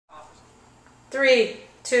3,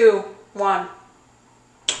 2, 1.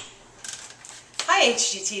 Hi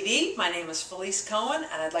HGTV, my name is Felice Cohen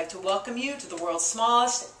and I'd like to welcome you to the world's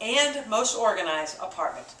smallest and most organized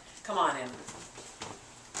apartment. Come on in.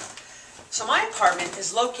 So my apartment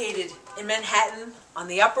is located in Manhattan on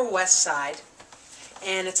the Upper West Side,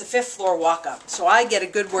 and it's a 5th floor walk-up, so I get a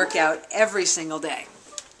good workout every single day,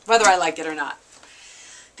 whether I like it or not.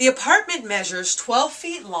 The apartment measures 12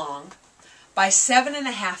 feet long by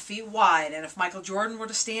 7.5 feet wide, and if Michael Jordan were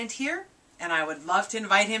to stand here, and I would love to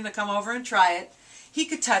invite him to come over and try it, he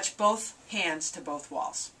could touch both hands to both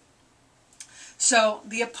walls. So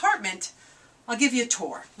the apartment, I'll give you a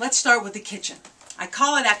tour. Let's start with the kitchen. I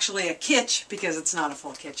call it actually a kitch because it's not a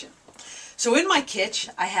full kitchen. So in my kitch,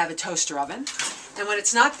 I have a toaster oven, and when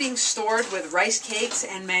it's not being stored with rice cakes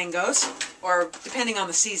and mangoes, or depending on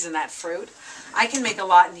the season, that fruit, I can make a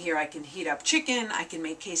lot in here. I can heat up chicken, I can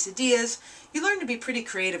make quesadillas. You learn to be pretty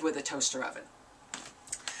creative with a toaster oven.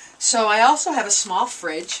 So I also have a small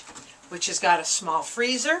fridge, which has got a small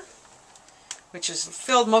freezer, which is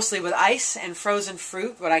filled mostly with ice and frozen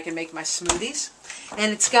fruit, where I can make my smoothies.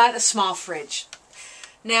 And it's got a small fridge.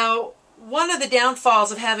 Now, one of the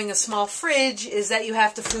downfalls of having a small fridge is that you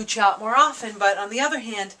have to food shop more often, but on the other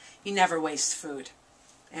hand, you never waste food.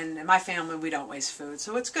 And in my family, we don't waste food,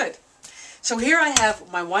 so it's good. So here I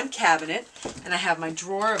have my one cabinet, and I have my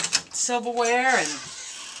drawer of silverware,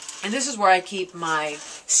 and this is where I keep my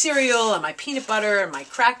cereal and my peanut butter and my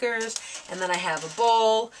crackers, and then I have a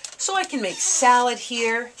bowl, so I can make salad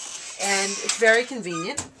here, and it's very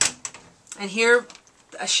convenient. And here,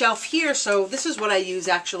 a shelf here, so this is what I use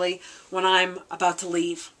actually when I'm about to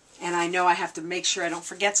leave, and I know I have to make sure I don't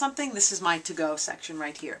forget something. This is my to-go section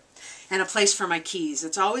right here, and a place for my keys.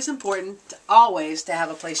 It's always important, always, to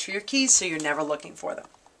have a place for your keys so you're never looking for them.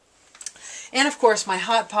 And of course my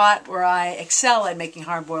hot pot, where I excel at making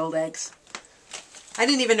hard-boiled eggs. I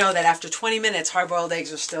didn't even know that after 20 minutes hard-boiled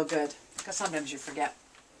eggs are still good, because sometimes you forget.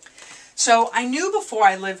 So I knew before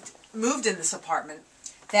I moved in this apartment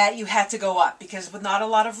that you had to go up, because with not a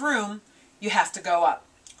lot of room, you have to go up.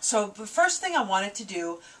 So the first thing I wanted to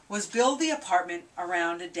do was build the apartment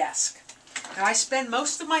around a desk. Now I spend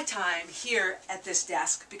most of my time here at this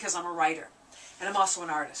desk because I'm a writer, and I'm also an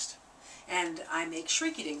artist. And I make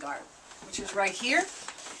shrink-eating art, which is right here.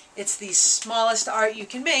 It's the smallest art you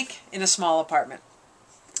can make in a small apartment.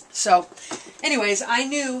 So anyways, I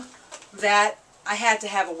knew that I had to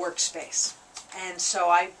have a workspace. And so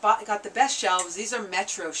I got the best shelves. These are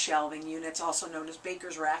Metro shelving units, also known as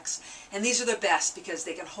baker's racks. And these are the best because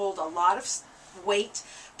they can hold a lot of weight.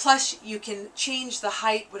 Plus, you can change the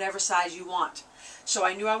height, whatever size you want. So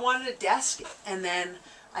I knew I wanted a desk, and then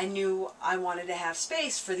I knew I wanted to have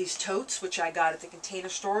space for these totes, which I got at the Container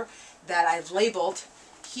Store, that I've labeled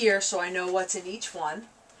here so I know what's in each one.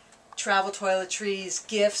 Travel toiletries,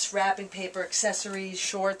 gifts, wrapping paper, accessories,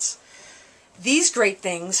 shorts. These great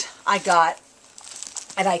things I got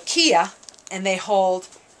at IKEA, and they hold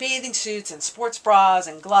bathing suits and sports bras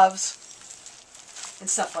and gloves and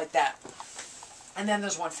stuff like that. And then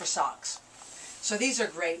there's one for socks. So these are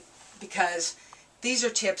great because these are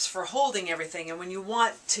tips for holding everything, and when you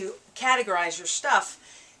want to categorize your stuff,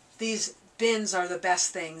 these bins are the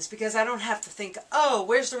best things because I don't have to think, oh,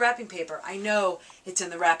 where's the wrapping paper? I know it's in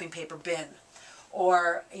the wrapping paper bin.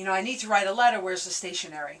 Or, you know, I need to write a letter, where's the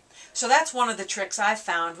stationery? So that's one of the tricks I've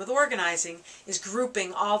found with organizing, is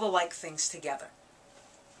grouping all the like things together.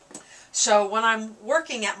 So when I'm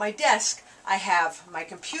working at my desk, I have my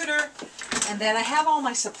computer, and then I have all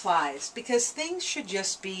my supplies, because things should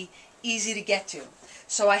just be easy to get to.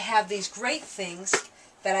 So I have these great things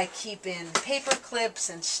that I keep in paper clips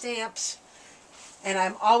and stamps, and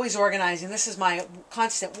I'm always organizing. This is my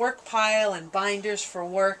constant work pile and binders for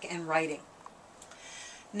work and writing.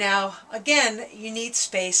 Now, again, you need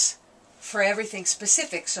space for everything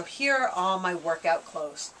specific. So here are all my workout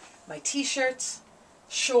clothes. My t-shirts,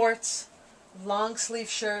 shorts, long sleeve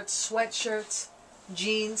shirts, sweatshirts,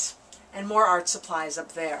 jeans, and more art supplies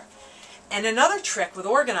up there. And another trick with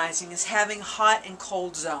organizing is having hot and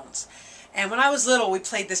cold zones. And when I was little, we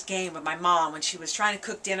played this game with my mom when she was trying to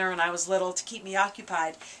cook dinner and I was little. To keep me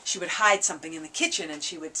occupied, she would hide something in the kitchen,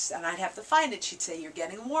 and I'd have to find it. She'd say, "You're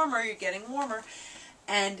getting warmer, you're getting warmer."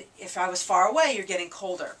 And if I was far away, you're getting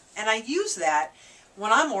colder. And I use that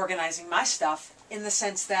when I'm organizing my stuff, in the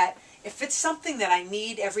sense that if it's something that I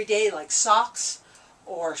need every day, like socks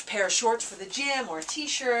or a pair of shorts for the gym or a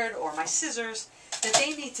t-shirt or my scissors, that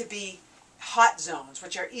they need to be hot zones,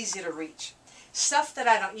 which are easy to reach. Stuff that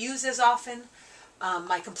I don't use as often,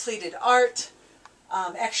 my completed art,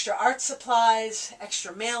 extra art supplies,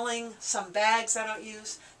 extra mailing, some bags I don't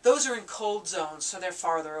use, those are in cold zones, so they're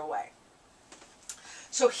farther away.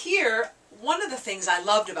 So here, one of the things I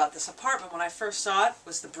loved about this apartment when I first saw it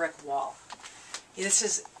was the brick wall. This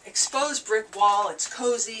is exposed brick wall, it's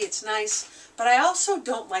cozy, it's nice, but I also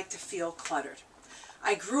don't like to feel cluttered.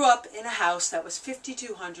 I grew up in a house that was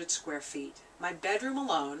 5,200 square feet. My bedroom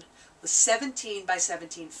alone was 17 by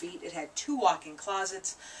 17 feet. It had 2 walk-in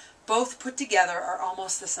closets. Both put together are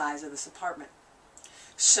almost the size of this apartment.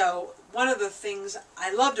 So one of the things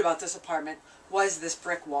I loved about this apartment was this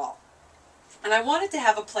brick wall. And I wanted to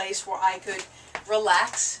have a place where I could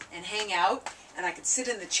relax and hang out, and I could sit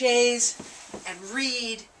in the chaise and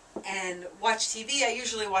read and watch TV. I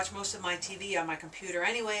usually watch most of my TV on my computer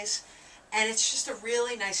anyways, and it's just a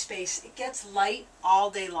really nice space. It gets light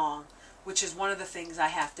all day long, which is one of the things I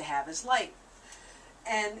have to have is light.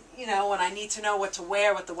 And, you know, when I need to know what to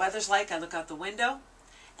wear, what the weather's like, I look out the window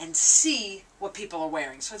and see what people are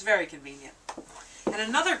wearing. So it's very convenient. And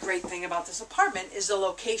another great thing about this apartment is the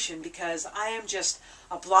location, because I am just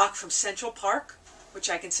a block from Central Park, which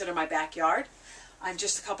I consider my backyard. I'm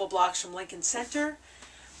just a couple blocks from Lincoln Center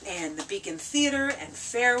and the Beacon Theater and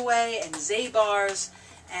Fairway and Zabar's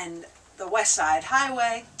and the West Side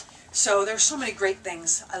Highway. So there's so many great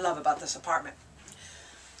things I love about this apartment.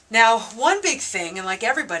 Now, one big thing, and like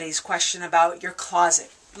everybody's question about your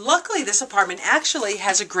closet. Luckily, this apartment actually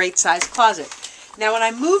has a great sized closet. Now, when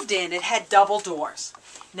I moved in, it had double doors.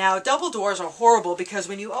 Now, double doors are horrible because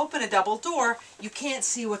when you open a double door, you can't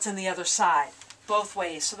see what's on the other side, both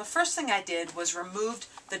ways. So the first thing I did was removed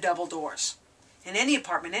the double doors. In any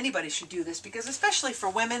apartment, anybody should do this because especially for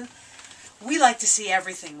women, we like to see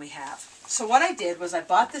everything we have. So what I did was I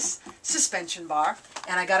bought this suspension bar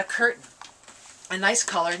and I got a curtain, a nice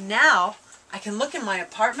color. Now I can look in my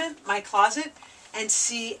apartment, my closet, and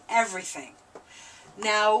see everything.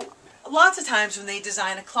 Now, lots of times when they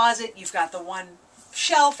design a closet, you've got the one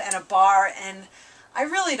shelf and a bar, and I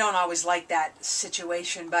really don't always like that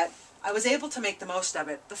situation, but I was able to make the most of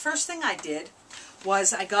it. The first thing I did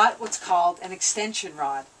was I got what's called an extension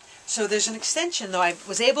rod. So there's an extension, though I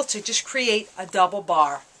was able to just create a double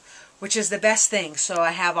bar, which is the best thing. So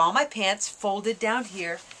I have all my pants folded down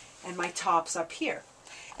here and my tops up here.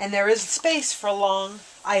 And there is space for long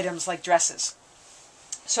items like dresses.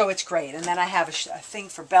 So it's great. And then I have a thing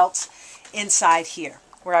for belts inside here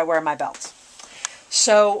where I wear my belts.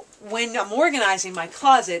 So when I'm organizing my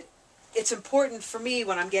closet, it's important for me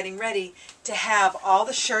when I'm getting ready to have all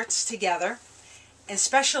the shirts together,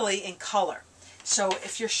 especially in color. So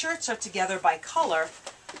if your shirts are together by color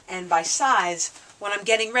and by size, when I'm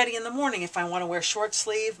getting ready in the morning, if I want to wear short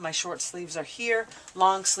sleeve, my short sleeves are here,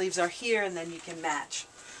 long sleeves are here, and then you can match.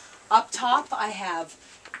 Up top, I have,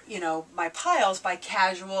 you know, my piles by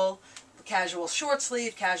casual short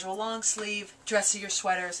sleeve, casual long sleeve, dressier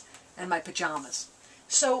sweaters, and my pajamas.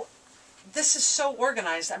 So this is so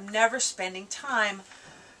organized. I'm never spending time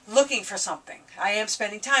looking for something. I am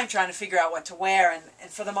spending time trying to figure out what to wear,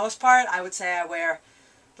 and for the most part, I would say I wear,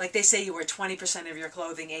 like they say, you wear 20% of your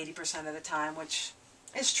clothing 80% of the time, which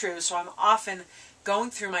is true. So I'm often going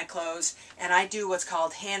through my clothes, and I do what's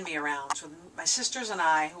called hand-me-arounds with my sisters and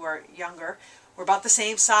I, who are younger. We're about the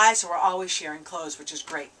same size, so we're always sharing clothes, which is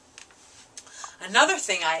great. Another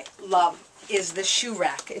thing I love is the shoe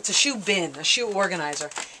rack. It's a shoe bin, a shoe organizer,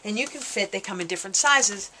 and you can fit, they come in different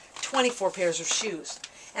sizes, 24 pairs of shoes.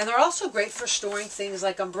 And they're also great for storing things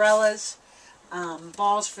like umbrellas,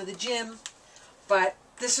 balls for the gym, but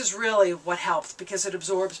this is really what helps because it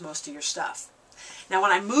absorbs most of your stuff. Now,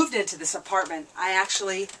 when I moved into this apartment, I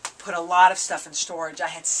actually put a lot of stuff in storage. I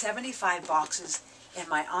had 75 boxes in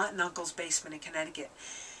my aunt and uncle's basement in Connecticut.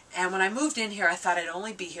 And when I moved in here, I thought I'd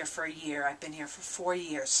only be here for a year. I've been here for 4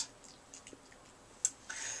 years.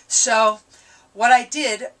 So what I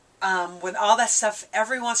did with all that stuff,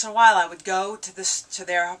 every once in a while I would go to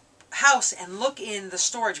their house and look in the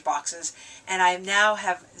storage boxes, and I now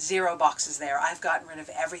have 0 boxes there. I've gotten rid of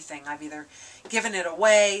everything. I've either given it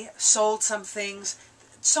away, sold some things,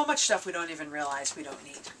 so much stuff we don't even realize we don't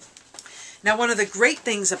need. Now, one of the great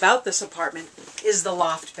things about this apartment is the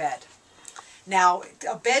loft bed. Now,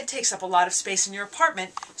 a bed takes up a lot of space in your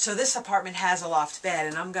apartment, so this apartment has a loft bed,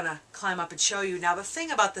 and I'm going to climb up and show you. Now, the thing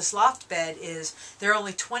about this loft bed is there are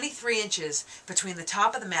only 23 inches between the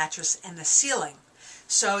top of the mattress and the ceiling.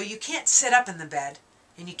 So you can't sit up in the bed,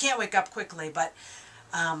 and you can't wake up quickly, but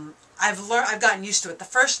I've gotten used to it. The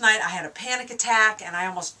first night I had a panic attack, and I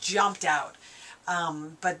almost jumped out.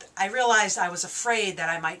 But I realized I was afraid that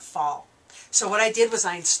I might fall. So what I did was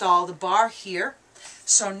I installed a bar here.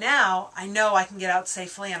 So now I know I can get out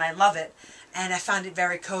safely, and I love it, and I found it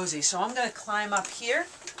very cozy. So I'm going to climb up here,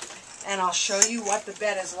 and I'll show you what the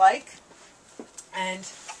bed is like. And,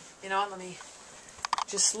 you know, let me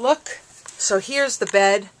just look. So here's the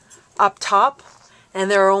bed up top, and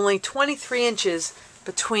there are only 23 inches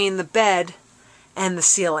between the bed and the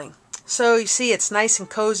ceiling. So you see it's nice and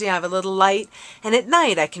cozy. I have a little light, and at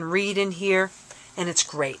night I can read in here, and it's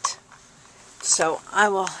great. So I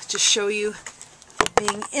will just show you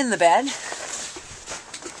being in the bed.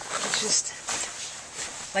 It's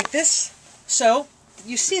just like this. So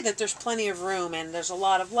you see that there's plenty of room, and there's a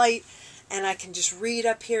lot of light, and I can just read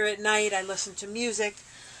up here at night. I listen to music,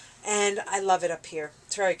 and I love it up here.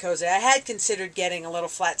 It's very cozy. I had considered getting a little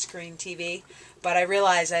flat screen TV, but I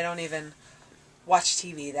realized I don't even watch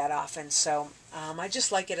TV that often, so I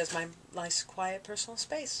just like it as my nice, quiet, personal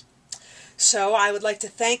space. So I would like to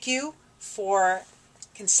thank you for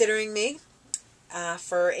considering me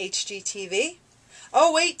for HGTV.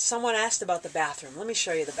 Oh wait, someone asked about the bathroom. Let me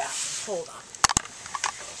show you the bathroom. Hold on.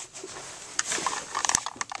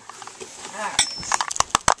 Alright.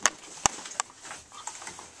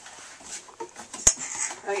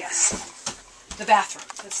 Oh yes, the bathroom.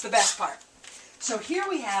 That's the best part. So here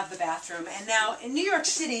we have the bathroom, and now in New York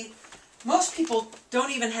City, most people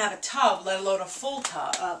don't even have a tub, let alone a full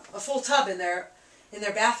tub in their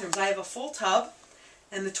bathrooms. I have a full tub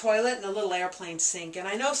and the toilet and a little airplane sink. And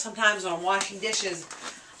I know sometimes when I'm washing dishes,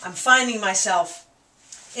 I'm finding myself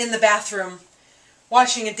in the bathroom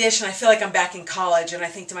washing a dish, and I feel like I'm back in college, and I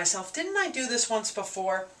think to myself, didn't I do this once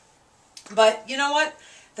before? But you know what?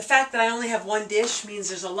 The fact that I only have one dish means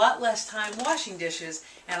there's a lot less time washing dishes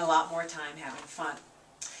and a lot more time having fun.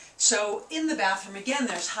 So in the bathroom, again,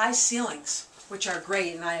 there's high ceilings, which are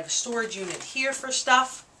great. And I have a storage unit here for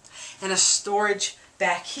stuff and a storage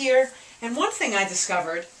back here. And one thing I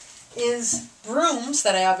discovered is brooms,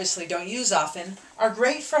 that I obviously don't use often, are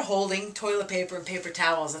great for holding toilet paper and paper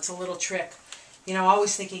towels. That's a little trick. You know,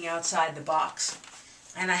 always thinking outside the box.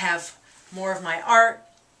 And I have more of my art,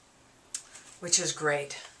 which is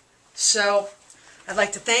great. So I'd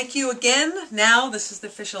like to thank you again. Now this is the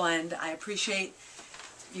official end. I appreciate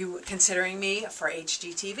you considering me for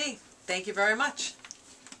HGTV. Thank you very much.